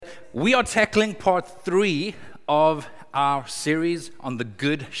We are tackling part 3 of our series on the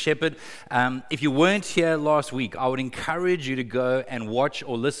Good Shepherd. If you weren't here last week, I would encourage you to go and watch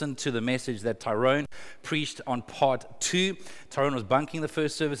or listen to the message that Tyrone preached on part 2. Tyrone was bunking the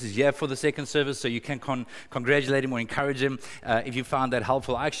first service, he's here for the second service, so you can congratulate him or encourage him if you found that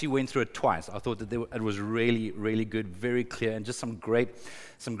helpful. I actually went through it twice. I thought that it was really, really good, very clear, and just some great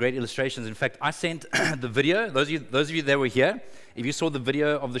illustrations. In fact, I sent the video. Those of you that were here, if you saw the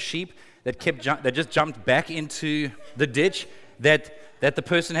video of the sheep that just jumped back into the ditch that the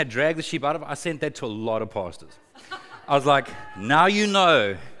person had dragged the sheep out of, I sent that to a lot of pastors. I was like, now you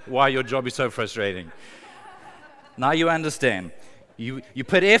know why your job is so frustrating. Now you understand. You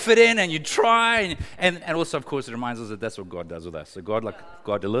put effort in and you try, and also, of course, it reminds us that that's what God does with us. So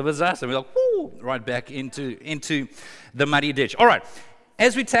God delivers us, and we're like, whoo, right back into the muddy ditch. All right,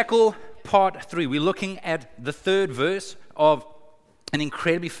 as we tackle part 3, we're looking at the third verse of an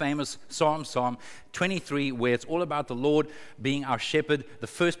incredibly famous psalm, Psalm 23, where it's all about the Lord being our shepherd. The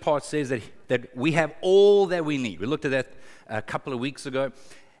first part says that we have all that we need. We looked at that a couple of weeks ago.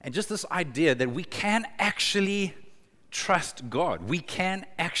 And just this idea that we can actually trust God. We can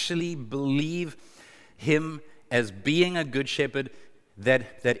actually believe Him as being a good shepherd, that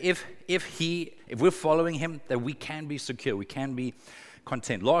if we're following Him, that we can be secure, we can be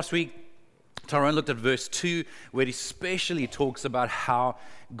content. Last week, Tyrone looked at verse 2, where he especially talks about how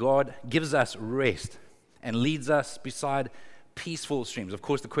God gives us rest and leads us beside peaceful streams. Of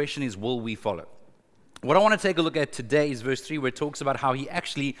course, the question is, will we follow? What I want to take a look at today is verse 3, where it talks about how He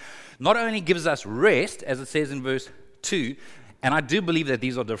actually not only gives us rest, as it says in verse 2, and I do believe that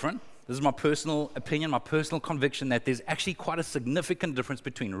these are different. This is my personal opinion, my personal conviction, that there's actually quite a significant difference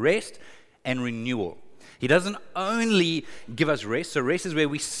between rest and renewal. He doesn't only give us rest, so rest is where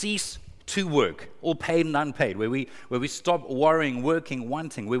we cease to work, all paid and unpaid, where we stop worrying, working,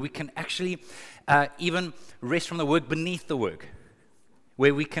 wanting, where we can actually even rest from the work beneath the work,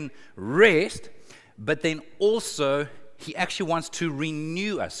 where we can rest, but then also He actually wants to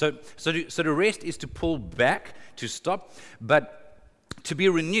renew us. So the rest is to pull back, to stop, but to be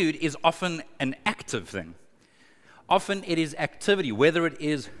renewed is often an active thing. Often it is activity, whether it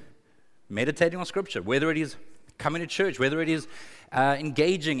is meditating on Scripture, whether it is coming to church, whether it is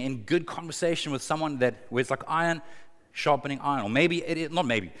engaging in good conversation with someone where it's like iron sharpening iron, or maybe it is, not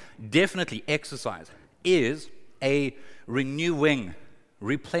maybe, definitely exercise is a renewing,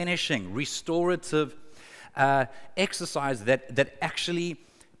 replenishing, restorative exercise that actually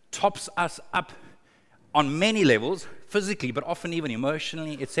tops us up on many levels, physically, but often even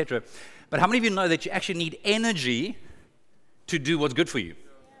emotionally, etc. But how many of you know that you actually need energy to do what's good for you?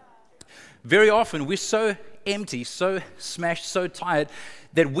 Very often we're so empty, so smashed, so tired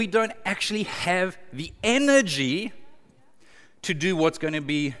that we don't actually have the energy to do what's going to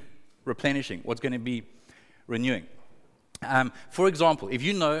be replenishing, what's going to be renewing. For example, if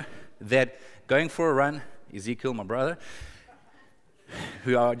you know that going for a run, Ezekiel, my brother,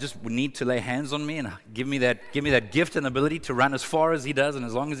 who I just need to lay hands on me and give me that gift and ability to run as far as he does and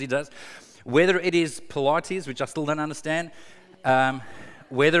as long as he does, whether it is Pilates, which I still don't understand,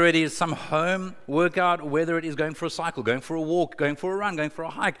 whether it is some home workout, or whether it is going for a cycle, going for a walk, going for a run, going for a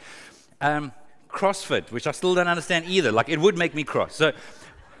hike, CrossFit, which I still don't understand either. Like, it would make me cross. So,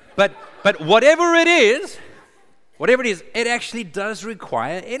 but whatever it is, it actually does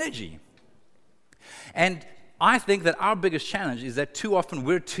require energy. And I think that our biggest challenge is that too often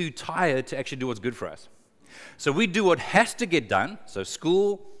we're too tired to actually do what's good for us. So we do what has to get done. So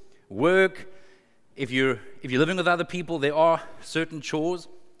school, work. If you're living with other people, there are certain chores.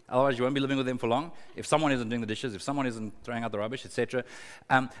 Otherwise, you won't be living with them for long. If someone isn't doing the dishes, if someone isn't throwing out the rubbish, etc.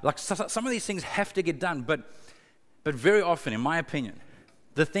 Some of these things have to get done. But very often, in my opinion,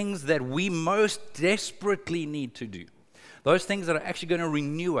 the things that we most desperately need to do, those things that are actually going to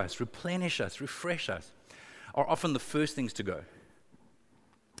renew us, replenish us, refresh us, are often the first things to go.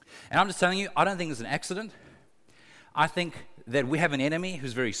 And I'm just telling you, I don't think it's an accident. I think that we have an enemy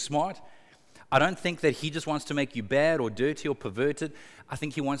who's very smart. I don't think that he just wants to make you bad or dirty or perverted. I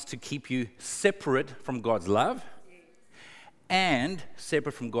think he wants to keep you separate from God's love and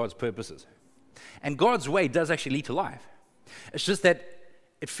separate from God's purposes. And God's way does actually lead to life. It's just that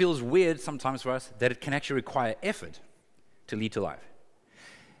it feels weird sometimes for us that it can actually require effort to lead to life.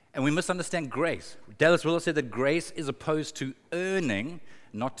 And we misunderstand grace. Dallas Willard said that grace is opposed to earning,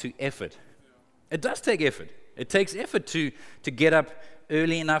 not to effort. It does take effort. It takes effort to get up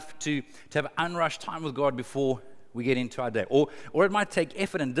early enough to have unrushed time with God before we get into our day. Or it might take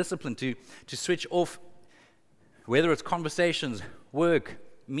effort and discipline to switch off, whether it's conversations, work,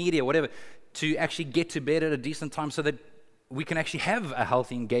 media, whatever, to actually get to bed at a decent time so that we can actually have a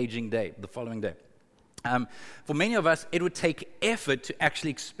healthy, engaging day the following day. For many of us, it would take effort to actually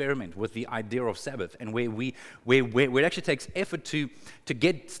experiment with the idea of Sabbath, and where it actually takes effort to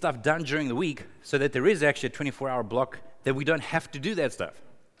get stuff done during the week, so that there is actually a 24-hour block that we don't have to do that stuff.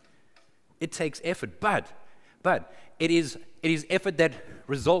 It takes effort, but it is effort that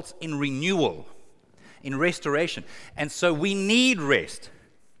results in renewal, in restoration, and so we need rest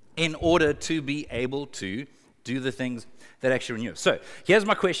in order to be able to do the things that actually renew. So here's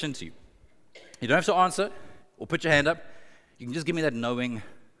my question to you. You don't have to answer or put your hand up. You can just give me that knowing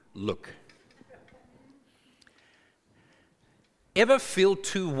look. Ever feel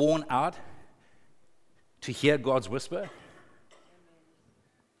too worn out to hear God's whisper?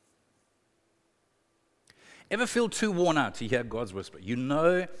 Ever feel too worn out to hear God's whisper? You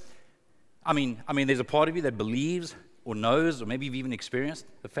know, I mean, there's a part of you that believes or knows, or maybe you've even experienced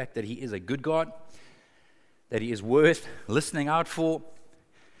the fact that He is a good God, that He is worth listening out for.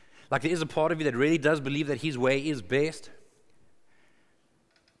 Like, there is a part of you that really does believe that His way is best.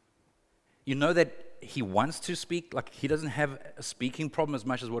 You know that He wants to speak. Like, He doesn't have a speaking problem as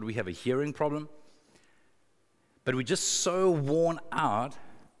much as what we have a hearing problem. But we're just so worn out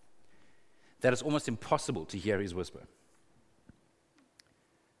that it's almost impossible to hear His whisper.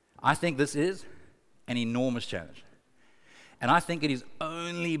 I think this is an enormous challenge. And I think it is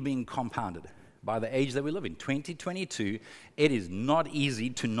only being compounded by the age that we live in. 2022, it is not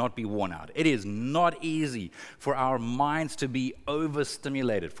easy to not be worn out. It is not easy for our minds to be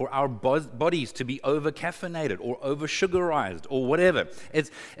overstimulated, for our bodies to be over-caffeinated or over-sugarized or whatever. It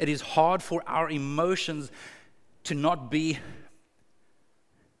is hard for our emotions to not be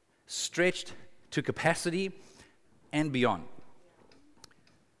stretched to capacity and beyond.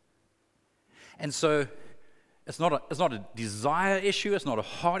 And so it's not a desire issue, it's not a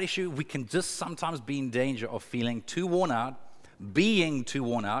heart issue. We can just sometimes be in danger of feeling too worn out, being too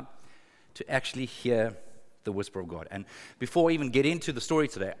worn out to actually hear the whisper of God. And before I even get into the story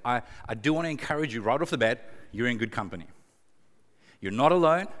today, I do want to encourage you right off the bat, you're in good company. You're not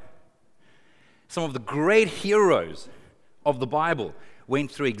alone. Some of the great heroes of the Bible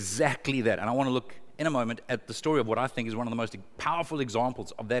went through exactly that. And I want to look in a moment at the story of what I think is one of the most powerful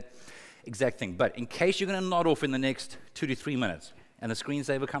examples of that exact thing. But in case you're going to nod off in the next 2 to 3 minutes and the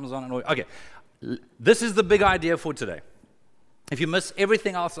screensaver comes on, okay, this is the big idea for today. If you miss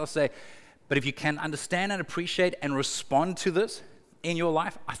everything else I'll say, but if you can understand and appreciate and respond to this in your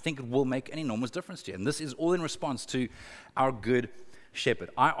life, I think it will make an enormous difference to you. And this is all in response to our good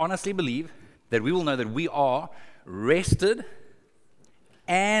shepherd. I honestly believe that we will know that we are rested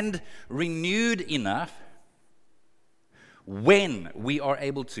and renewed enough when we are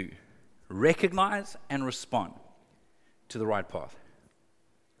able to recognize and respond to the right path.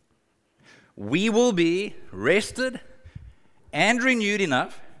 We will be rested and renewed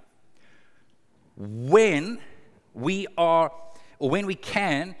enough when we are, or when we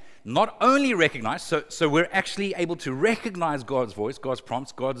can, not only recognize, so we're actually able to recognize God's voice, God's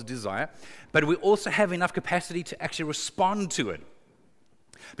prompts, God's desire, but we also have enough capacity to actually respond to it.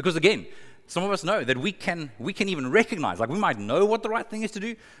 Because again, some of us know that we can even recognize, like we might know what the right thing is to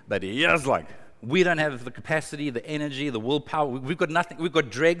do, but yes, like we don't have the capacity, the energy, the willpower. We've got nothing. We've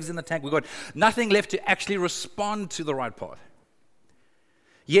got dregs in the tank. We've got nothing left to actually respond to the right path.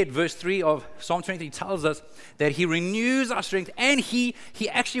 Yet verse 3 of Psalm 23 tells us that He renews our strength and He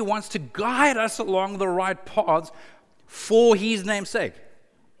actually wants to guide us along the right paths for His name's sake.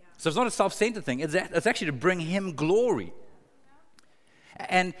 So it's not a self-centered thing. It's actually to bring Him glory.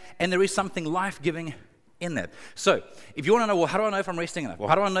 And there is something life-giving in that. So if you want to know, well, how do I know if I'm resting enough? Well,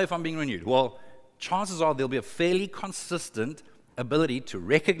 how do I know if I'm being renewed? Well, chances are there'll be a fairly consistent ability to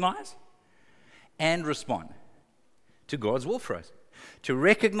recognize and respond to God's will for us. To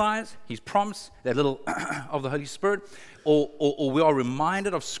recognize His prompts, that little of the Holy Spirit, or we are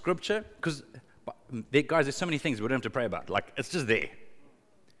reminded of Scripture, because, guys, there's so many things we don't have to pray about. Like, it's just there.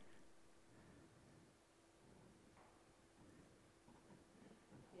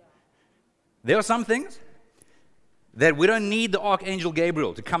 There are some things that we don't need the Archangel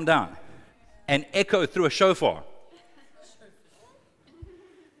Gabriel to come down and echo through a shofar.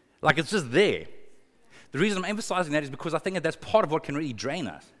 Like, it's just there. The reason I'm emphasizing that is because I think that that's part of what can really drain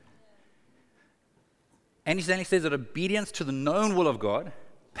us. Andy Stanley says that obedience to the known will of God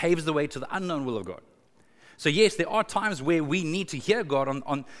paves the way to the unknown will of God. So yes, there are times where we need to hear God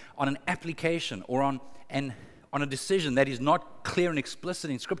on an application or on a decision that is not clear and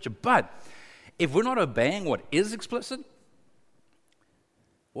explicit in Scripture. But if we're not obeying what is explicit,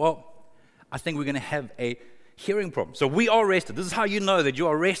 well, I think we're going to have a hearing problem. So we are rested. This is how you know that you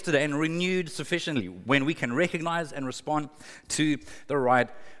are rested and renewed sufficiently, when we can recognize and respond to the right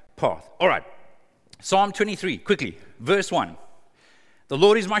path. All right, Psalm 23, quickly, verse 1. The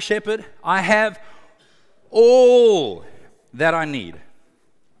Lord is my shepherd. I have all that I need.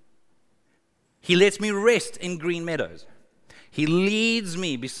 He lets me rest in green meadows. He leads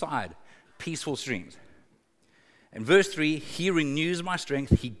me beside peaceful streams. In verse 3, He renews my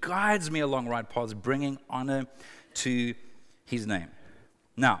strength. He guides me along right paths, bringing honor to His name.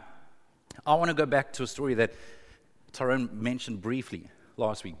 Now, I want to go back to a story that Tyrone mentioned briefly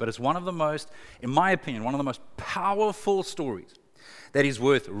last week, but it's one of the most, in my opinion, one of the most powerful stories that is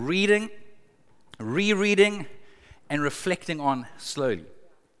worth reading, rereading, and reflecting on slowly.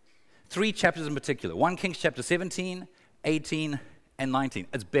 3 chapters in particular. 1 Kings chapter 17, 18, and 19.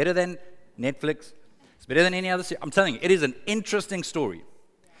 It's better than Netflix. It's better than any other series. I'm telling you, it is an interesting story.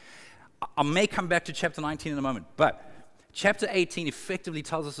 I may come back to chapter 19 in a moment, but chapter 18 effectively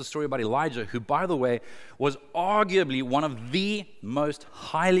tells us a story about Elijah, who, by the way, was arguably one of the most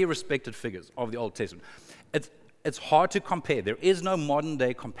highly respected figures of the Old Testament. It's hard to compare. There is no modern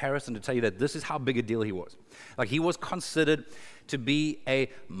day comparison to tell you that this is how big a deal he was. Like, he was considered to be a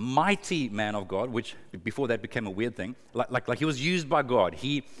mighty man of God, which before that became a weird thing. Like he was used by God.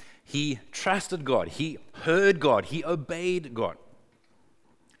 He trusted God. He heard God. He obeyed God.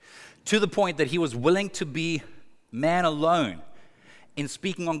 To the point that he was willing to be man alone in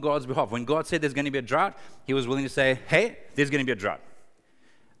speaking on God's behalf. When God said there's going to be a drought, he was willing to say, hey, there's going to be a drought.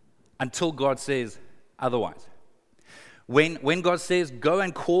 Until God says otherwise. When God says, go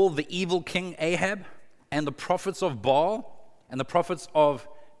and call the evil king Ahab and the prophets of Baal and the prophets of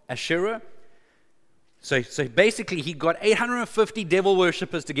Asherah. So basically, he got 850 devil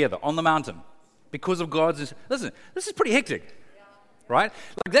worshippers together on the mountain because of God's. Listen, this is pretty hectic, right?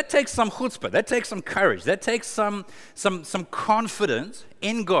 Like, that takes some chutzpah, that takes some courage, that takes some confidence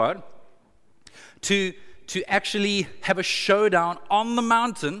in God to actually have a showdown on the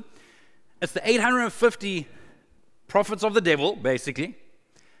mountain. It's the 850 prophets of the devil, basically,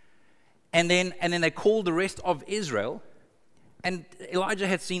 and then they called the rest of Israel. And Elijah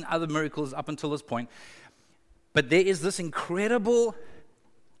had seen other miracles up until this point. But there is this incredible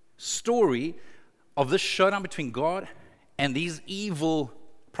story of this showdown between God and these evil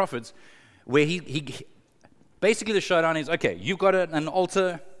prophets, where he basically, the showdown is, okay, you've got an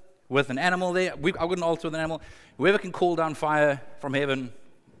altar with an animal there. I've got an altar with an animal. Whoever can call down fire from heaven,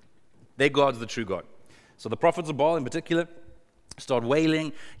 their God's the true God. So the prophets of Baal in particular start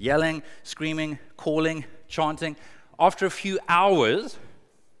wailing, yelling, screaming, calling, chanting. After a few hours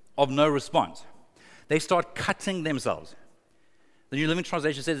of no response, they start cutting themselves. The New Living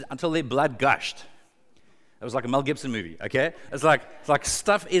Translation says, until their blood gushed. It was like a Mel Gibson movie, okay? It's like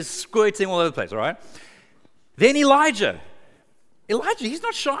stuff is squirting all over the place, all right? Then Elijah, he's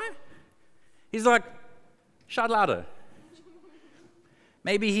not shy. He's like, shout louder.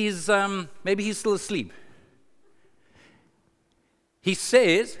 Maybe he's still asleep. He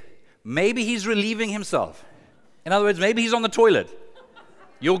says, maybe he's relieving himself. In other words, maybe he's on the toilet.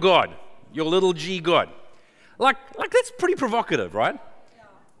 Your God, your little G God. Like that's pretty provocative, right?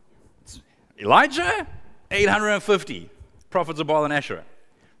 Yeah. Elijah, 850 prophets of Baal and Asherah.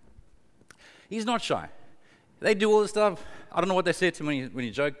 He's not shy. They do all this stuff. I don't know what they said to him when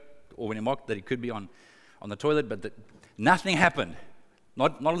he joked or when he mocked that he could be on the toilet, but nothing happened.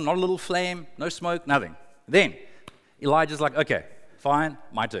 Not a little flame, no smoke, nothing. Then Elijah's like, okay, fine,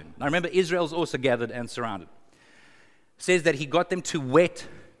 my turn. Now remember, Israel's also gathered and surrounded. Says that he got them to wet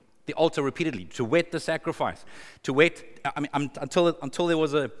the altar repeatedly, to wet the sacrifice, to wet, until there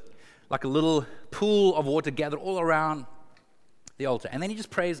was a little pool of water gathered all around the altar. And then he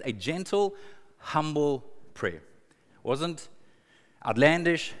just prays a gentle, humble prayer. Wasn't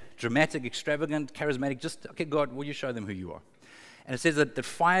outlandish, dramatic, extravagant, charismatic, just, okay, God, will you show them who you are? And it says that the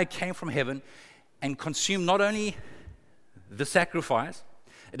fire came from heaven and consumed not only the sacrifice,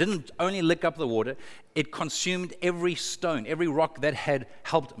 it didn't only lick up the water, it consumed every stone, every rock that had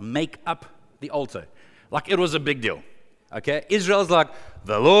helped make up the altar. Like, it was a big deal. Okay? Israel's like,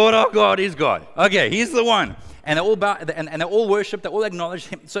 the Lord our God is God. Okay, he's the one. And they all bow, and they all worship, they all acknowledge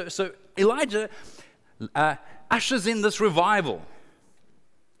him. So Elijah ushers in this revival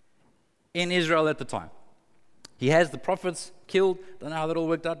in Israel at the time. He has the prophets killed. Don't know how that all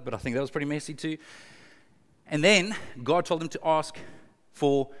worked out, but I think that was pretty messy too. And then God told him to ask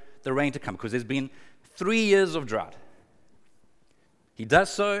for the rain to come, because there's been 3 years of drought. He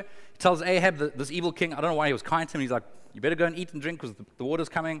does so. He tells Ahab, this evil king, I don't know why he was kind to him. He's like, you better go and eat and drink because the water's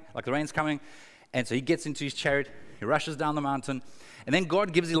coming, like the rain's coming. And so he gets into his chariot, he rushes down the mountain, and then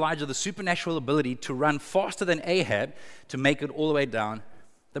God gives Elijah the supernatural ability to run faster than Ahab to make it all the way down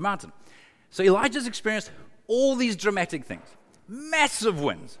the mountain. So Elijah's experienced all these dramatic things, massive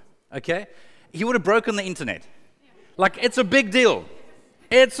wins, okay? He would have broken the internet. Like, it's a big deal.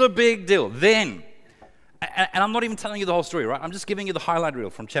 It's a big deal. Then, and I'm not even telling you the whole story, right? I'm just giving you the highlight reel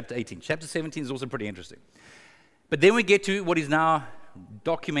from chapter 18. Chapter 17 is also pretty interesting. But then we get to what is now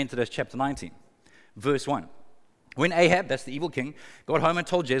documented as chapter 19, verse 1. When Ahab, that's the evil king, got home and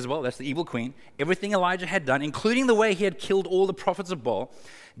told Jezebel, that's the evil queen, everything Elijah had done, including the way he had killed all the prophets of Baal,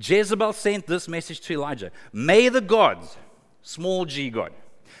 Jezebel sent this message to Elijah: "May the gods, small g God,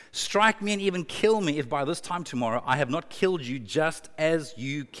 strike me and even kill me if by this time tomorrow I have not killed you just as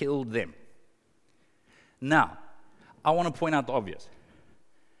you killed them." Now, I want to point out the obvious.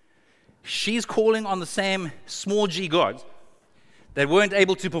 She's calling on the same small g gods that weren't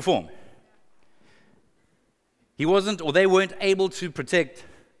able to perform. He wasn't, or they weren't able to protect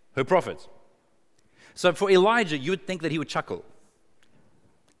her prophets. So for Elijah, you would think that he would chuckle.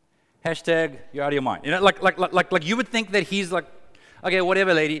 Hashtag, you're out of your mind. You know, like you would think that he's like, okay,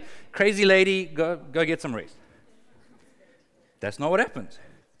 whatever, lady, crazy lady, go get some rest. That's not what happens.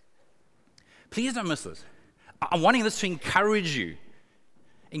 Please don't miss this. I'm wanting this to encourage you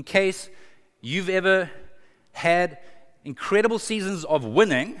in case you've ever had incredible seasons of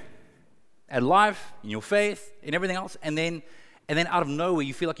winning at life, in your faith, in everything else, and then out of nowhere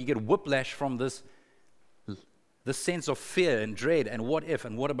you feel like you get whiplash from this sense of fear and dread and what if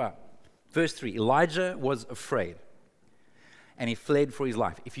and what about. Verse 3, Elijah was afraid and he fled for his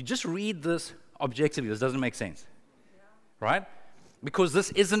life. If you just read this objectively, this doesn't make sense, right? Because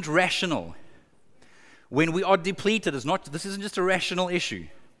this isn't rational. When we are depleted, this isn't just a rational issue.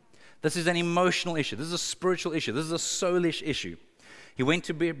 This is an emotional issue. This is a spiritual issue. This is a soulish issue. He went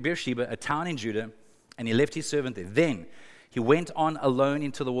to Beersheba, a town in Judah, and he left his servant there. Then he went on alone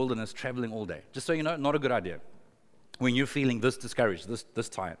into the wilderness, traveling all day. Just so you know, not a good idea when you're feeling this discouraged, this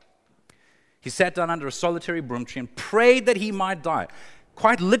tired. He sat down under a solitary broom tree and prayed that he might die.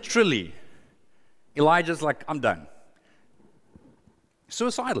 Quite literally, Elijah's like, I'm done.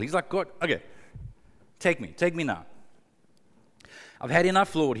 Suicidal. He's like, God, okay, take me now. I've had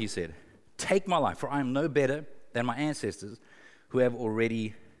enough, Lord, he said. Take my life, for I am no better than my ancestors who have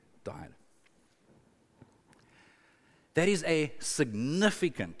already died. That is a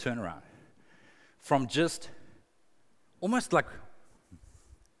significant turnaround from just almost like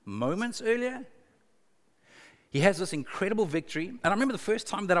moments earlier. He has this incredible victory. And I remember the first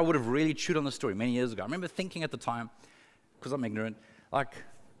time that I would have really chewed on the story many years ago. I remember thinking at the time, because I'm ignorant, like,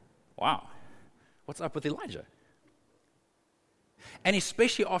 wow, what's up with Elijah? And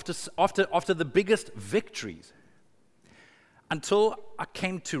especially after the biggest victories, until I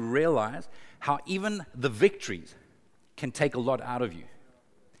came to realize how even the victories can take a lot out of you.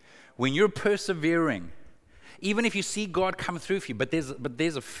 When you're persevering, even if you see God come through for you, but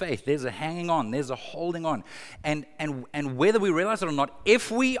there's a faith, there's a hanging on, there's a holding on. And whether we realize it or not,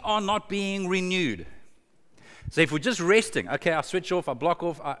 if we are not being renewed, so if we're just resting, okay, I switch off, I block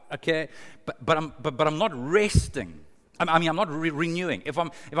off, okay, but I'm not resting. I'm not renewing. If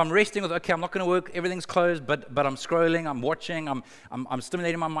I'm resting with, okay, I'm not going to work, everything's closed, but I'm scrolling, I'm watching, I'm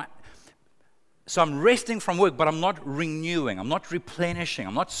stimulating my mind. So I'm resting from work, but I'm not renewing, I'm not replenishing,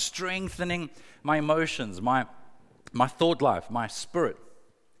 I'm not strengthening my emotions, my thought life, my spirit.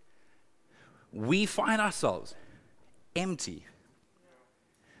 We find ourselves empty,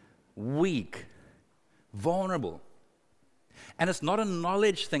 weak, vulnerable. And it's not a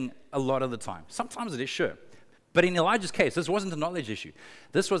knowledge thing a lot of the time. Sometimes it is, sure. But in Elijah's case, this wasn't a knowledge issue.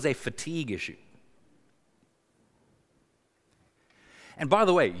 This was a fatigue issue. And by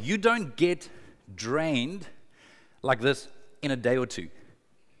the way, you don't get drained like this in a day or two.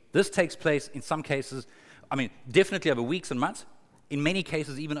 This takes place in some cases, definitely over weeks and months, in many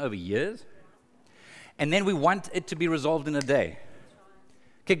cases even over years. And then we want it to be resolved in a day.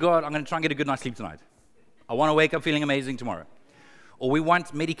 Okay, God, I'm going to try and get a good night's sleep tonight. I want to wake up feeling amazing tomorrow. Or we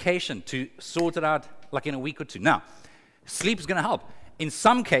want medication to sort it out like in a week or two. Now, sleep is going to help. In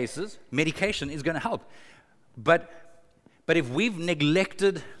some cases, medication is going to help. But if we've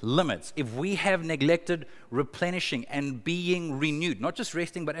neglected limits, if we have neglected replenishing and being renewed, not just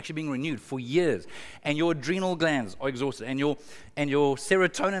resting, but actually being renewed for years, and your adrenal glands are exhausted, and your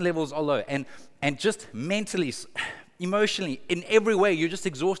serotonin levels are low, and just mentally, emotionally, in every way, you're just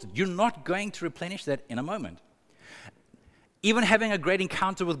exhausted, you're not going to replenish that in a moment. Even having a great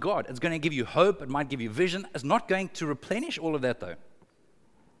encounter with God, it's going to give you hope, it might give you vision. It's not going to replenish all of that, though.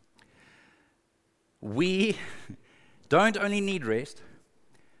 We don't only need rest,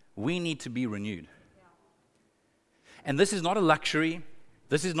 we need to be renewed. And this is not a luxury.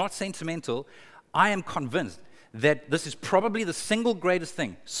 This is not sentimental. I am convinced that this is probably the single greatest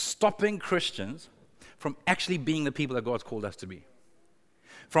thing stopping Christians from actually being the people that God's called us to be.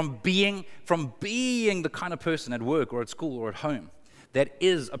 From being the kind of person at work or at school or at home that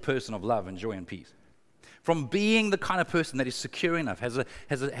is a person of love and joy and peace. From being the kind of person that is secure enough, has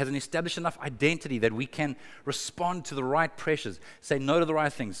an established enough identity that we can respond to the right pressures, say no to the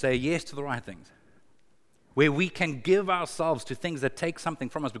right things, say yes to the right things. Where we can give ourselves to things that take something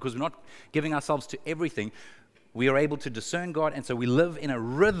from us because we're not giving ourselves to everything. We are able to discern God, and so we live in a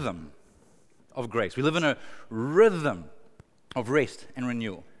rhythm of grace. We live in a rhythm of rest and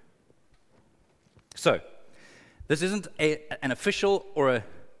renewal. So, this isn't an official or a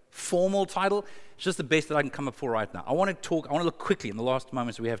formal title. It's just the best that I can come up for right now. I want to look quickly in the last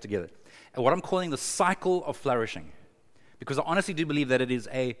moments we have together at what I'm calling the cycle of flourishing. Because I honestly do believe that it is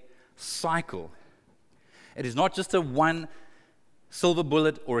a cycle. It is not just a one silver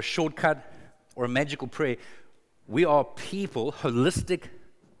bullet or a shortcut or a magical prayer. We are people, holistic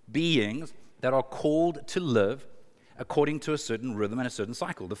beings that are called to live according to a certain rhythm and a certain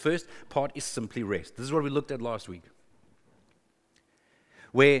cycle. The first part is simply rest. This is what we looked at last week.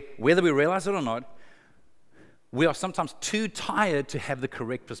 Where, whether we realize it or not, we are sometimes too tired to have the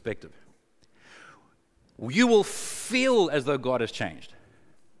correct perspective. You will feel as though God has changed.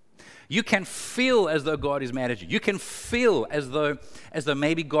 You can feel as though God is mad at you. You can feel as though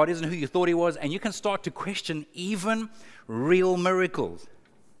maybe God isn't who you thought He was, and you can start to question even real miracles.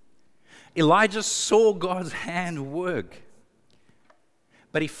 Elijah saw God's hand work,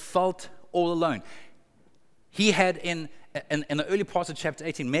 but he felt all alone. He had in the early parts of chapter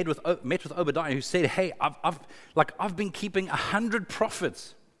 18 met with Obadiah, who said, "Hey, I've been keeping 100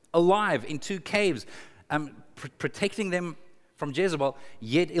 prophets alive in 2 caves, protecting them from Jezebel."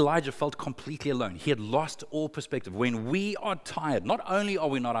 Yet Elijah felt completely alone. He had lost all perspective. When we are tired, not only are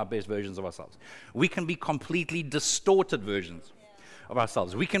we not our best versions of ourselves, we can be completely distorted versions of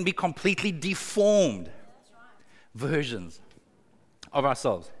ourselves. We can be completely deformed versions of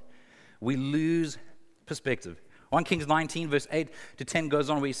ourselves. We lose perspective. 1 Kings 19, verse 8 to 10 goes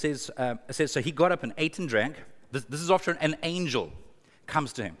on where it says, so he got up and ate and drank. This is after an angel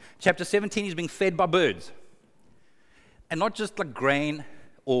comes to him. Chapter 17, he's being fed by birds. And not just like grain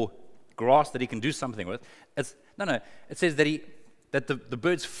or grass that he can do something with. It says that the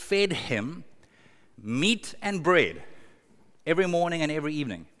birds fed him meat and bread every morning and every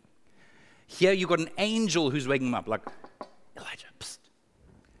evening. Here you got an angel who's waking him up, like, Elijah, psst.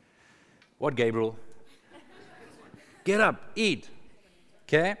 What, Gabriel? Get up, eat.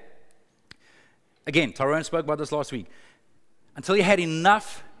 Okay? Again, Tyrone spoke about this last week. Until he had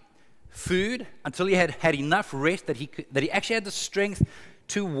enough food, until he had enough rest that he actually had the strength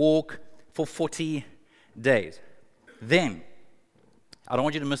to walk for 40 days. Then, I don't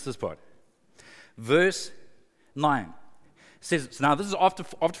want you to miss this part. Verse 9 says, so now this is after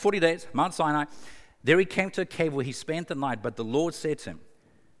 40 days, Mount Sinai. There he came to a cave where he spent the night, but the Lord said to him,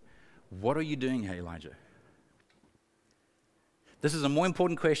 "What are you doing here, Elijah?" This is a more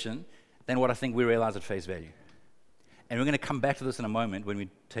important question than what I think we realize at face value. And we're going to come back to this in a moment when we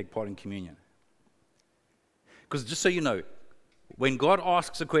take part in communion. Because just so you know, when God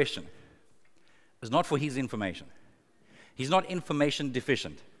asks a question, it's not for his information. He's not information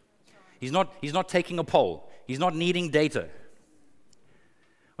deficient. He's not taking a poll. He's not needing data.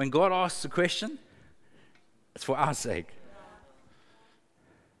 When God asks a question, it's for our sake.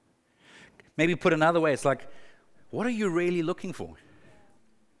 Maybe put another way, it's like, what are you really looking for?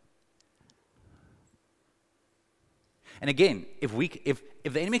 And again, if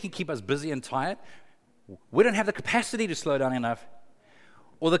the enemy can keep us busy and tired, we don't have the capacity to slow down enough,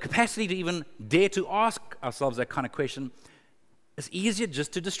 or the capacity to even dare to ask ourselves that kind of question. It's easier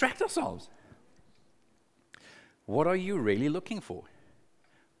just to distract ourselves. What are you really looking for?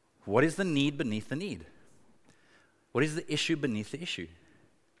 What is the need beneath the need? What is the issue beneath the issue?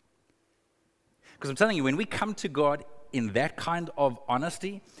 Because I'm telling you, when we come to God in that kind of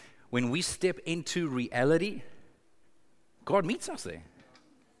honesty, when we step into reality, God meets us there.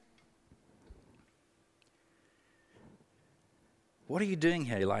 What are you doing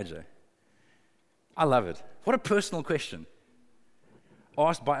here, Elijah? I love it. What a personal question.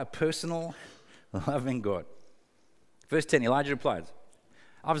 Asked by a personal, loving God. Verse 10, Elijah replies,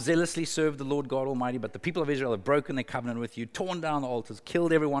 "I've zealously served the Lord God Almighty, but the people of Israel have broken their covenant with you, torn down the altars,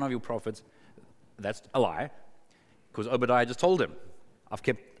 killed every one of your prophets." That's a lie, because Obadiah just told him, "I've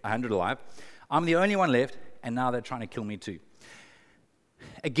kept 100 alive. I'm the only one left, and now they're trying to kill me too."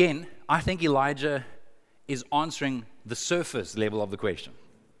 Again, I think Elijah is answering the surface level of the question.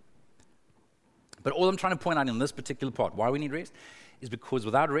 But all I'm trying to point out in this particular part, why we need rest, is because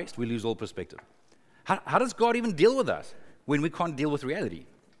without rest, we lose all perspective. How does God even deal with us when we can't deal with reality?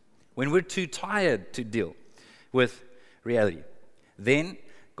 When we're too tired to deal with reality? Then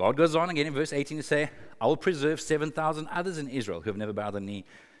God goes on again in verse 18 to say, I will preserve 7,000 others in Israel who have never bowed the knee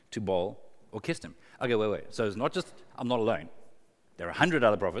to Baal or kissed him. Okay, wait. So it's not just, I'm not alone. There are 100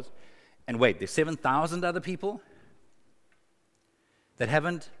 other prophets. And wait, there's 7,000 other people that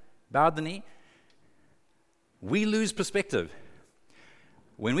haven't bowed the knee. We lose perspective.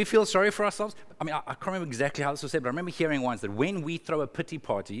 When we feel sorry for ourselves, I can't remember exactly how this was said, but I remember hearing once that when we throw a pity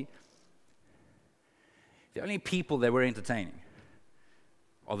party, the only people that we're entertaining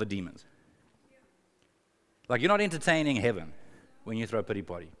are the demons. Like, you're not entertaining heaven when you throw a pity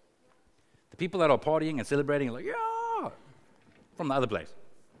party. The people that are partying and celebrating are like, yeah, from the other place.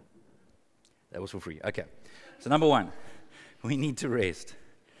 That was for free. Okay. So number one, we need to rest.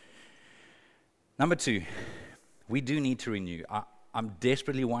 Number two, we do need to renew. I'm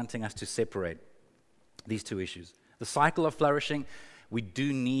desperately wanting us to separate these two issues. The cycle of flourishing, we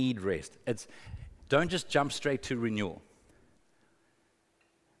do need rest. Don't just jump straight to renewal.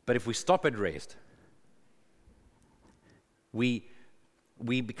 But if we stop at rest, we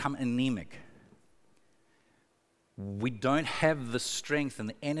become anemic. We don't have the strength and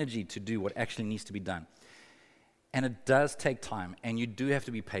the energy to do what actually needs to be done. And it does take time, and you do have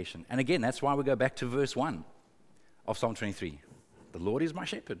to be patient. And again, that's why we go back to verse 1 of Psalm 23. The Lord is my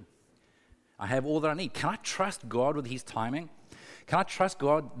shepherd. I have all that I need. Can I trust God with his timing? Can I trust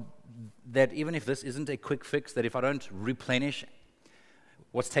God that even if this isn't a quick fix, that if I don't replenish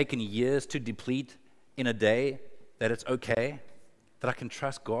what's taken years to deplete in a day, that it's okay, that I can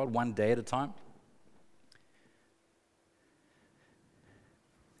trust God one day at a time?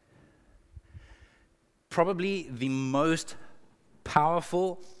 Probably the most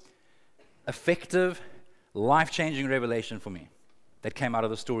powerful, effective, life-changing revelation for me that came out of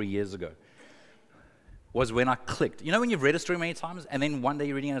the story years ago was when I clicked. You know when you've read a story many times, and then one day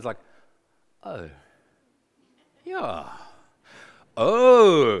you're reading it and it's like, oh, yeah.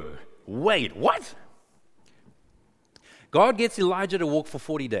 Oh, wait, what? God gets Elijah to walk for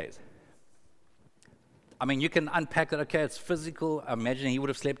 40 days. I mean, you can unpack that. Okay, it's physical. I imagine he would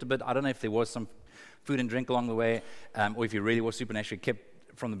have slept a bit. I don't know if there was some food and drink along the way, or if he really was supernaturally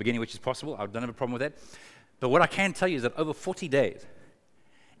kept from the beginning, which is possible. I don't have a problem with that. But what I can tell you is that over 40 days,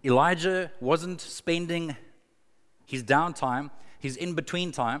 Elijah wasn't spending his downtime, his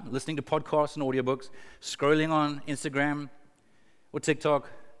in-between time, listening to podcasts and audiobooks, scrolling on Instagram or TikTok,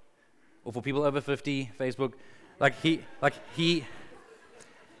 or for people over 50, Facebook. I'm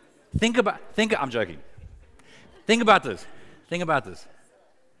joking. Think about this.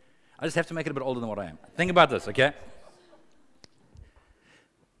 I just have to make it a bit older than what I am. Think about this, okay?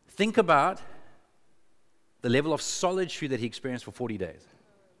 Think about the level of solitude that he experienced for 40 days.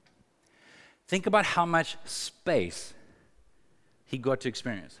 Think about how much space he got to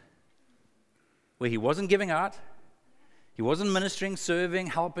experience, where he wasn't giving out, he wasn't ministering, serving,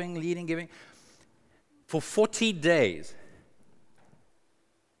 helping, leading, giving. For 40 days,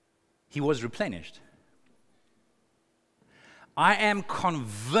 he was replenished. I am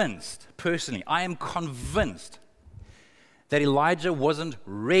convinced, personally, that Elijah wasn't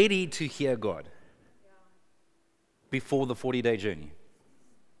ready to hear God before the 40-day journey.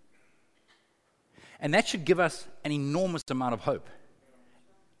 And that should give us an enormous amount of hope.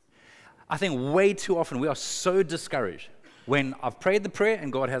 I think way too often we are so discouraged when I've prayed the prayer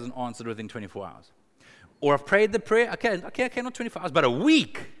and God hasn't answered within 24 hours. Or I've prayed the prayer, okay, not 24 hours, but a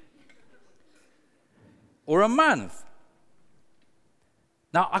week. Or a month.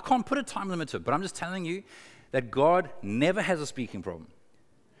 Now, I can't put a time limit to it, but I'm just telling you that God never has a speaking problem.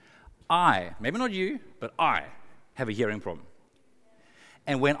 Maybe not you, but I have a hearing problem.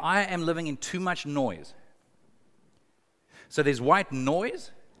 And when I am living in too much noise, so there's white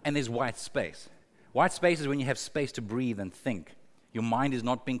noise and there's white space. White space is when you have space to breathe and think. Your mind is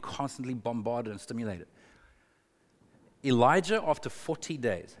not being constantly bombarded and stimulated. Elijah, after 40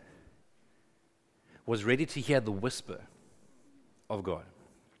 days, was ready to hear the whisper of God.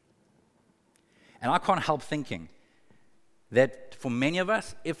 And I can't help thinking that for many of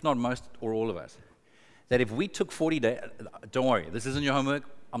us, if not most or all of us, that if we took 40 days, don't worry, this isn't your homework.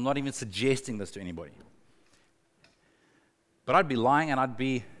 I'm not even suggesting this to anybody. But I'd be lying and I'd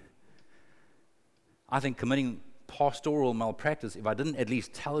be, I think, committing pastoral malpractice if I didn't at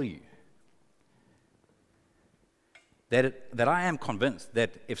least tell you that I am convinced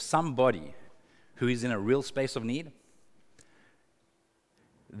that if somebody who is in a real space of need,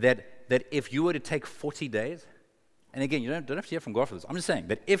 that if you were to take 40 days And again, you don't have to hear from God for this. I'm just saying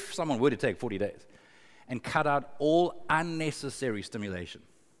that if someone were to take 40 days and cut out all unnecessary stimulation,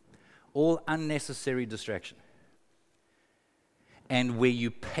 all unnecessary distraction, and where you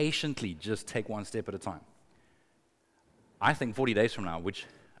patiently just take one step at a time, I think 40 days from now, which,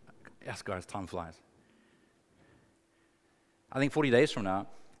 yes, guys, time flies. I think 40 days from now,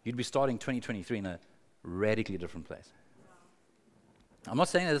 you'd be starting 2023 in a radically different place. I'm not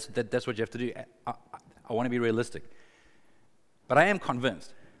saying that's what you have to do. I want to be realistic. But I am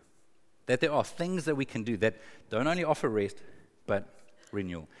convinced that there are things that we can do that don't only offer rest, but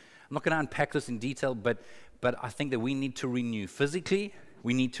renewal. I'm not going to unpack this in detail, but I think that we need to renew physically,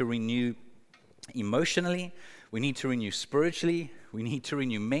 we need to renew emotionally, we need to renew spiritually, we need to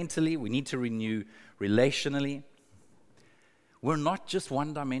renew mentally, we need to renew relationally. We're not just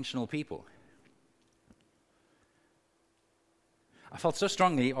one-dimensional people. I felt so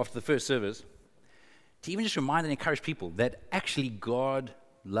strongly after the first service to even just remind and encourage people that actually God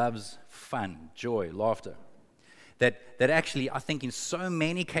loves fun, joy, laughter. That actually, I think in so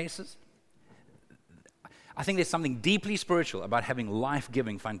many cases, I think there's something deeply spiritual about having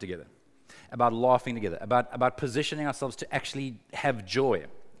life-giving fun together, about laughing together, about positioning ourselves to actually have joy.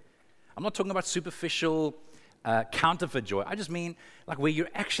 I'm not talking about superficial, counterfeit joy. I just mean like where you're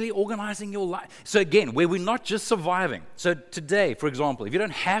actually organizing your life. So again, where we're not just surviving. So today, for example, if you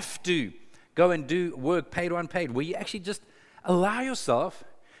don't have to go and do work, paid or unpaid, where you actually just allow yourself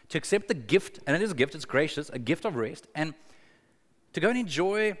to accept the gift, and it is a gift, it's gracious, a gift of rest, and to go and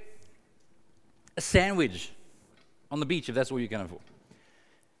enjoy a sandwich on the beach if that's all you can afford.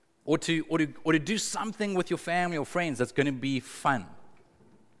 Or to do something with your family or friends that's going to be fun.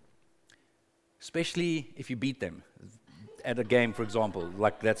 Especially if you beat them at a game, for example,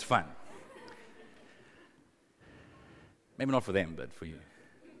 like that's fun. Maybe not for them, but for you.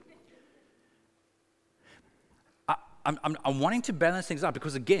 I'm wanting to balance things out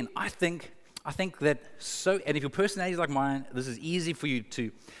because, again, I think that and if your personality is like mine, this is easy for you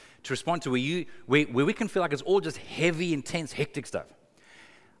to respond to where we can feel like it's all just heavy, intense, hectic stuff.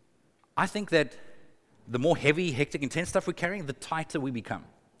 I think that the more heavy, hectic, intense stuff we're carrying, the tighter we become.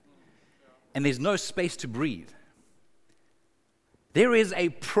 And there's no space to breathe. There is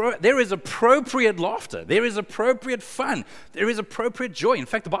appropriate laughter. There is appropriate fun. There is appropriate joy. In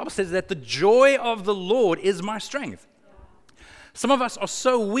fact, the Bible says that the joy of the Lord is my strength. Some of us are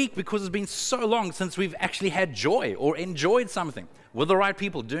so weak because it's been so long since we've actually had joy or enjoyed something with the right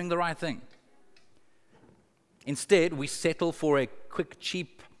people, doing the right thing. Instead, we settle for a quick,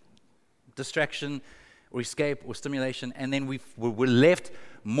 cheap distraction or escape or stimulation, and then we're left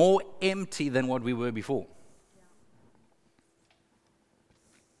more empty than what we were before.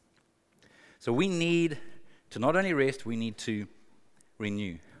 So we need to not only rest, we need to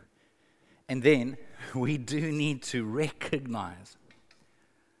renew. And then we do need to recognize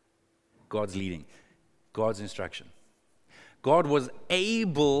God's leading, God's instruction. God was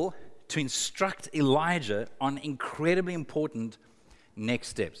able to instruct Elijah on incredibly important next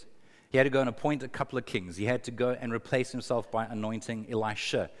steps. He had to go and appoint a couple of kings. He had to go and replace himself by anointing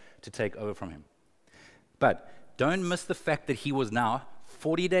Elisha to take over from him. But don't miss the fact that he was now,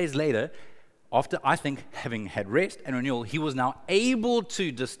 40 days later, after, I think, having had rest and renewal, he was now able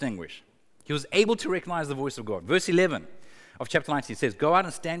to distinguish. He was able to recognize the voice of God. Verse 11 of chapter 19 says, "Go out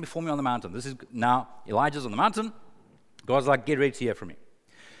and stand before me on the mountain." This is now Elijah's on the mountain. God's like, "Get ready to hear from me."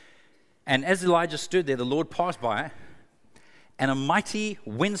 And as Elijah stood there, the Lord passed by, and a mighty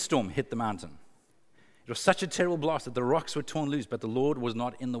windstorm hit the mountain. It was such a terrible blast that the rocks were torn loose, but the Lord was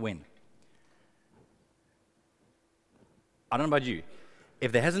not in the wind. I don't know about you.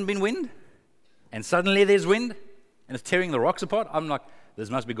 If there hasn't been wind, and suddenly there's wind, and it's tearing the rocks apart, I'm like, this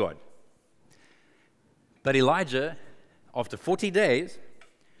must be God. But Elijah, after 40 days,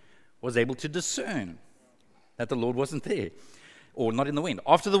 was able to discern that the Lord wasn't there, or not in the wind.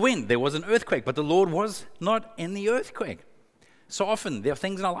 After the wind, there was an earthquake, but the Lord was not in the earthquake. So often, there are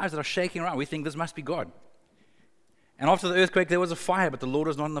things in our lives that are shaking around. We think this must be God. And after the earthquake, there was a fire, but the Lord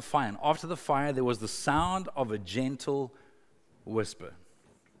was not in the fire. And after the fire, there was the sound of a gentle whisper.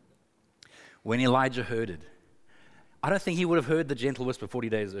 When Elijah heard it, I don't think he would have heard the gentle whisper 40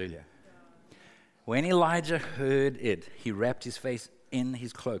 days earlier. When Elijah heard it, he wrapped his face in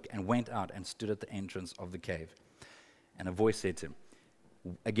his cloak and went out and stood at the entrance of the cave. And a voice said to him,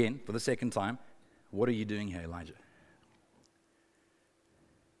 again, for the second time, "What are you doing here, Elijah?"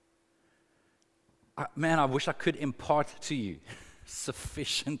 Man, I wish I could impart to you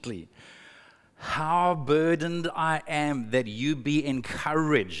sufficiently how burdened I am that you be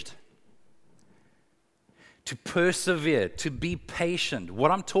encouraged to persevere, to be patient.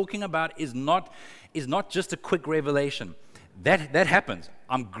 What I'm talking about is not just a quick revelation. That happens.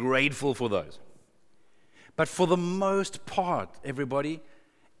 I'm grateful for those. But for the most part, everybody,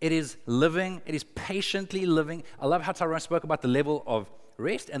 it is patiently living. I love how Tyrone spoke about the level of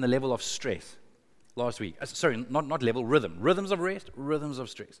rest and the level of stress last week. Sorry, not level, rhythm. Rhythms of rest, rhythms of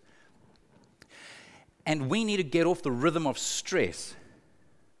stress. And we need to get off the rhythm of stress,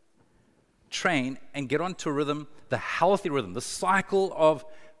 train, and get onto a rhythm, the healthy rhythm, the cycle of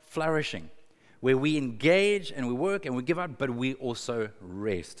flourishing, where we engage and we work and we give up, but we also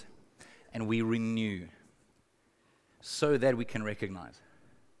rest and we renew so that we can recognize.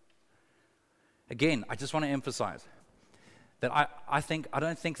 Again, I just want to emphasize that I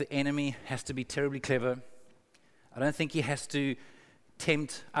don't think the enemy has to be terribly clever. I don't think he has to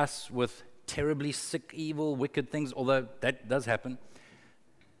tempt us with terribly sick, evil, wicked things, although that does happen.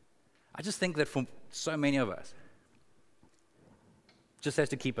 I just think that for so many of us, just has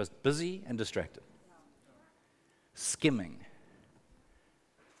to keep us busy and distracted, skimming.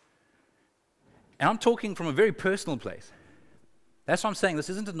 And I'm talking from a very personal place. That's what I'm saying. This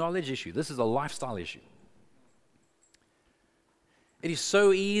isn't a knowledge issue. This is a lifestyle issue. It is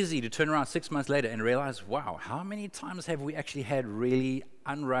so easy to turn around 6 months later and realize, wow, how many times have we actually had really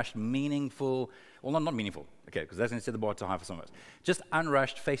unrushed, meaningful, well, not meaningful, okay, because that's going to set the bar too high for some of us, just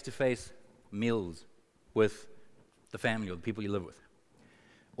unrushed face-to-face meals with the family or the people you live with.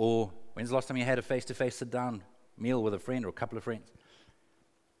 Or when's the last time you had a face-to-face sit-down meal with a friend or a couple of friends?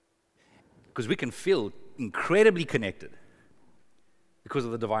 Because we can feel incredibly connected because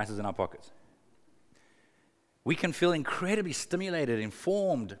of the devices in our pockets. We can feel incredibly stimulated,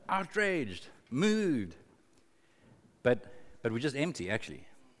 informed, outraged, moved, but we're just empty, actually.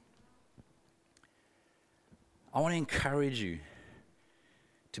 I want to encourage you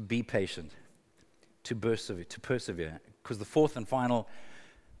to be patient, to persevere, because the fourth and final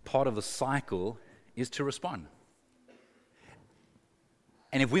part of the cycle is to respond.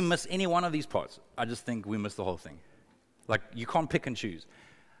 And if we miss any one of these parts, I just think we miss the whole thing. Like, you can't pick and choose.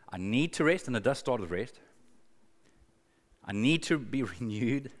 I need to rest, and it does start with rest. I need to be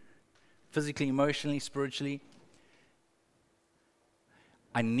renewed physically, emotionally, spiritually.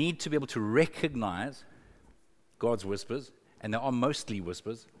 I need to be able to recognize God's whispers, and there are mostly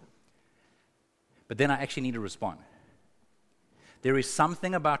whispers, but then I actually need to respond. There is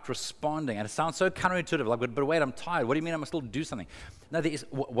something about responding, and it sounds so counterintuitive, like, but wait, I'm tired. What do you mean I must still do something? No, there is,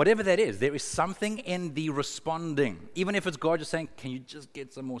 whatever that is, there is something in the responding, even if it's God just saying, can you just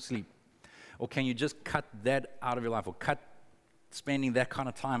get some more sleep? Or can you just cut that out of your life, or cut spending that kind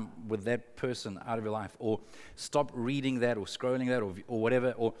of time with that person out of your life, or stop reading that, or scrolling that, or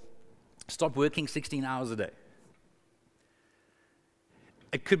whatever, or stop working 16 hours a day.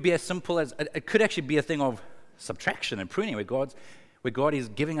 It could be as simple as, it could actually be a thing of subtraction and pruning, where God is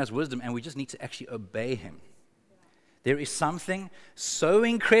giving us wisdom, and we just need to actually obey Him. There is something so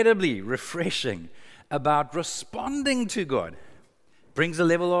incredibly refreshing about responding to God. It brings a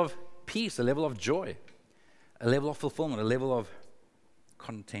level of peace, a level of joy, a level of fulfillment, a level of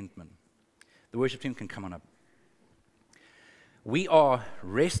contentment. The worship team can come on up. We are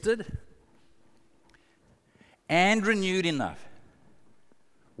rested and renewed enough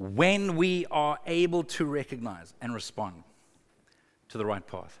when we are able to recognize and respond to the right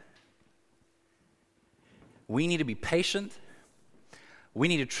path. We need to be patient. We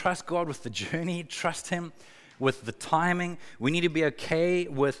need to trust God with the journey, trust Him with the timing. We need to be okay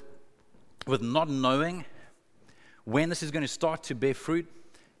with not knowing when this is going to start to bear fruit,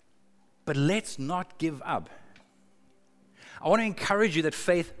 but let's not give up. I want to encourage you that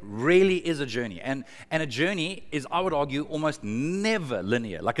faith really is a journey, and a journey is, I would argue, almost never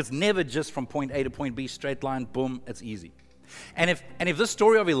linear. Like, it's never just from point A to point B, straight line, boom, it's easy. And if this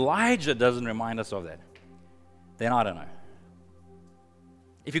story of Elijah doesn't remind us of that, then I don't know.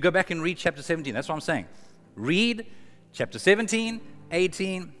 If you go back and read chapter 17, that's what I'm saying. Read chapter 17,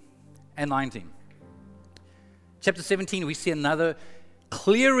 18, and 19. Chapter 17, we see another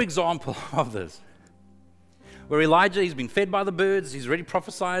clear example of this, where Elijah, he's been fed by the birds, he's already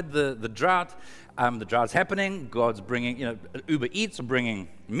prophesied the drought. The drought's happening. God's bringing, Uber Eats are bringing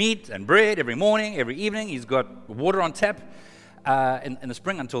meat and bread every morning, every evening. He's got water on tap in the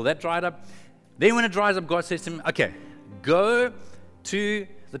spring until that dried up. Then when it dries up, God says to him, okay, go to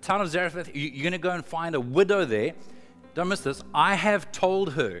the town of Zarephath. You're going to go and find a widow there. Don't miss this. I have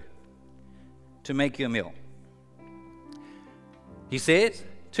told her to make you a meal. He says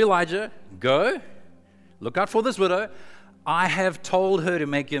to Elijah, go, look out for this widow. I have told her to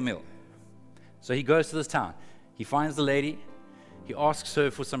make you a meal. So he goes to this town. He finds the lady. He asks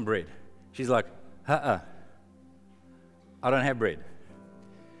her for some bread. She's like, I don't have bread.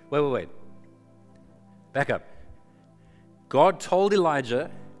 Wait. Back up. God told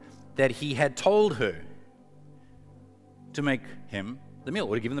Elijah that he had told her to make him the meal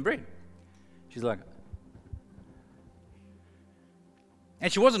or to give him the bread. She's like,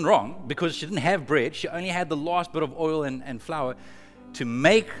 and she wasn't wrong because she didn't have bread. She only had the last bit of oil and flour to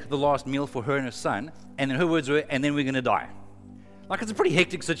make the last meal for her and her son. And then her words were, and then we're going to die. Like, it's a pretty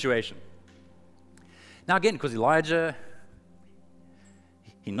hectic situation. Now again, because Elijah,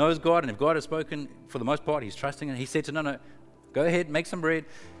 he knows God, and if God has spoken, for the most part, he's trusting, and he said to no, go ahead, make some bread.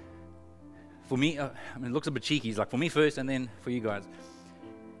 For me, it looks a bit cheeky. He's like, for me first, and then for you guys.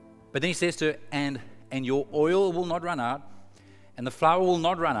 But then he says to her, and your oil will not run out, and the flour will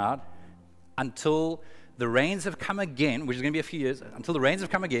not run out until the rains have come again, which is going to be a few years, until the rains have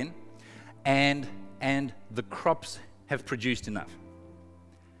come again, and the crops have produced enough.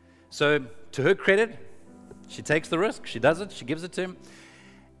 So, to her credit, she takes the risk, she does it, she gives it to him,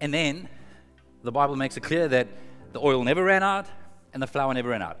 and then the Bible makes it clear that the oil never ran out and the flour never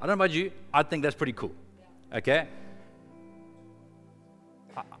ran out. I don't know about you, I think that's pretty cool. Okay?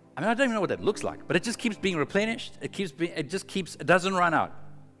 I don't even know what that looks like, but it just keeps being replenished. It doesn't run out.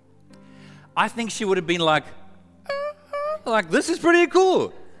 I think she would have been like, this is pretty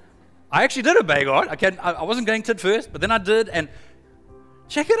cool. I actually did obey God. I wasn't going to at first, but then I did, and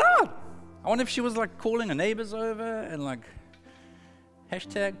check it out. I wonder if she was like calling her neighbors over and like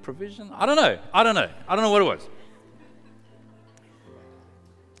hashtag provision. I don't know what it was.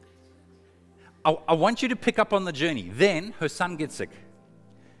 I want you to pick up on the journey. Then her son gets sick.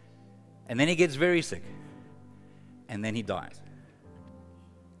 And then he gets very sick. And then he dies.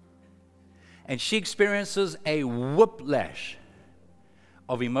 And she experiences a whiplash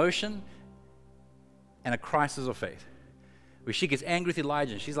of emotion and a crisis of faith, where she gets angry with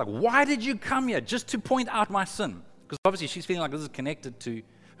Elijah. And she's like, why did you come here? Just to point out my sin. Because obviously she's feeling like this is connected to,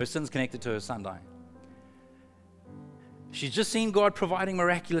 her sin's connected to her son dying. She's just seen God providing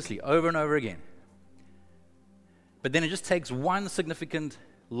miraculously over and over again. But then it just takes one significant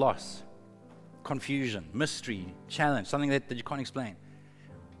loss, confusion, mystery, challenge, something that you can't explain,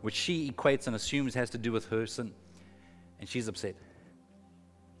 which she equates and assumes has to do with her sin. And she's upset.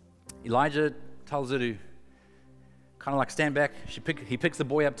 Elijah tells her to kind of like stand back. He picks the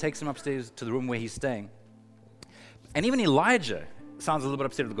boy up, takes him upstairs to the room where he's staying. And even Elijah sounds a little bit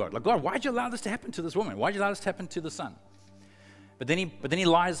upset with God. Like, God, why'd you allow this to happen to this woman? Why'd you allow this to happen to the son? But then he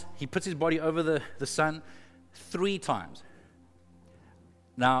lies. He puts his body over the son 3 times.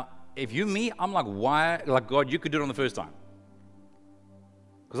 Now, if you me, I'm like, why? Like, God, you could do it on the first time.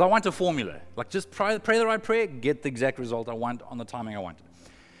 Because I want a formula. Like, just pray the right prayer, get the exact result I want on the timing I want.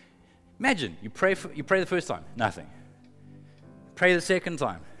 Imagine, you pray the first time, nothing. Pray the second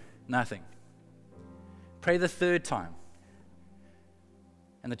time, nothing. Pray the third time,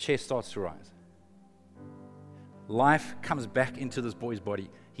 and the chest starts to rise. Life comes back into this boy's body.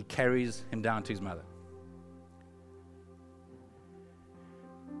 He carries him down to his mother.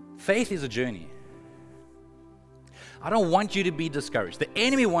 Faith is a journey. I don't want you to be discouraged. The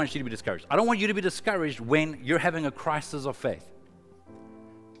enemy wants you to be discouraged. I don't want you to be discouraged when you're having a crisis of faith.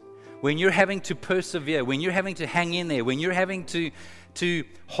 When you're having to persevere, when you're having to hang in there, when you're having to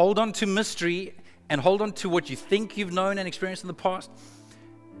hold on to mystery and hold on to what you think you've known and experienced in the past.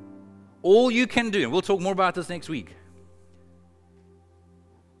 All you can do, and we'll talk more about this next week,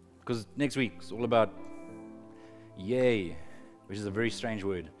 because next week is all about yay, which is a very strange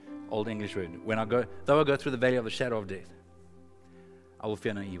word, Old English word. Though I go through the valley of the shadow of death, I will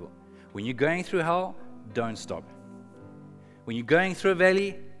fear no evil. When you're going through hell, don't stop. When you're going through a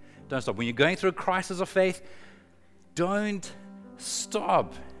valley, don't stop. When you're going through a crisis of faith, don't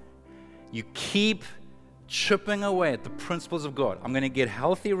stop. You keep chipping away at the principles of God. I'm going to get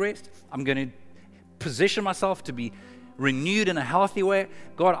healthy rest. I'm going to position myself to be renewed in a healthy way.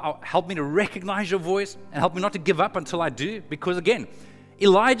 God, help me to recognize your voice and help me not to give up until I do. Because again,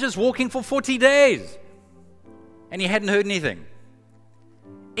 Elijah's walking for 40 days and he hadn't heard anything.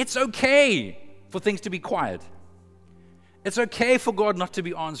 It's okay for things to be quiet. It's okay for God not to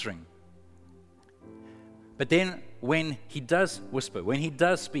be answering. But then when he does whisper, when he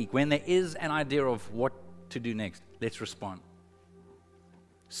does speak, when there is an idea of what to do next, let's respond.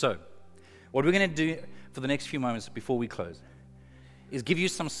 So, what we're going to do for the next few moments before we close is give you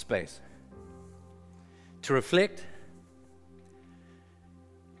some space to reflect,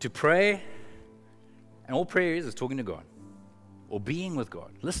 to pray, and all prayer is talking to God, or being with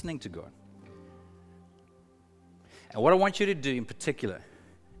God, listening to God. And what I want you to do in particular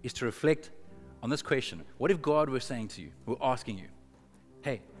is to reflect on this question. What if God were saying to you, were asking you,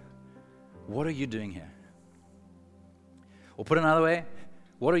 hey, what are you doing here? Or put another way,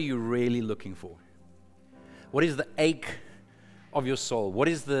 what are you really looking for? What is the ache of your soul? What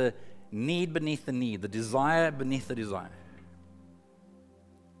is the need beneath the need, the desire beneath the desire?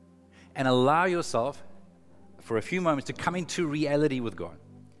 And allow yourself for a few moments to come into reality with God.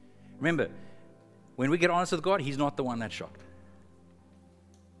 Remember, when we get honest with God, He's not the one that's shocked.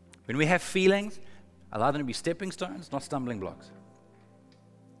 When we have feelings, allow them to be stepping stones, not stumbling blocks.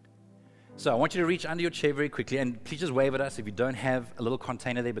 So I want you to reach under your chair very quickly, and please just wave at us if you don't have a little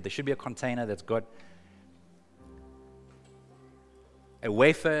container there, but there should be a container that's got a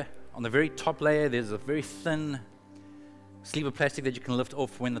wafer. On the very top layer, there's a very thin sleeve of plastic that you can lift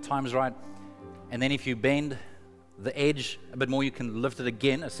off when the time's right. And then if you bend the edge a bit more, you can lift it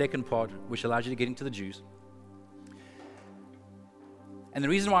again, a second part, which allows you to get into the juice. And the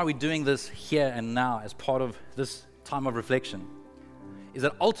reason why we're doing this here and now as part of this time of reflection is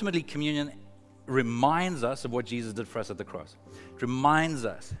that ultimately communion reminds us of what Jesus did for us at the cross. It reminds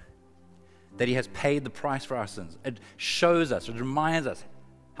us that He has paid the price for our sins. It shows us, it reminds us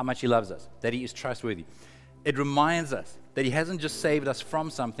how much He loves us, that He is trustworthy. It reminds us that He hasn't just saved us from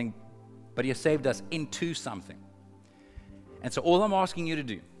something, but He has saved us into something. And so all I'm asking you to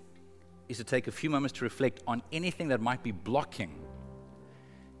do is to take a few moments to reflect on anything that might be blocking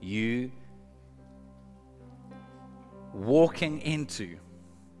you walking into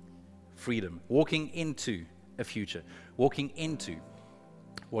freedom, walking into a future, walking into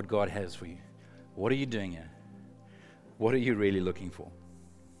what God has for you. What are you doing here? What are you really looking for?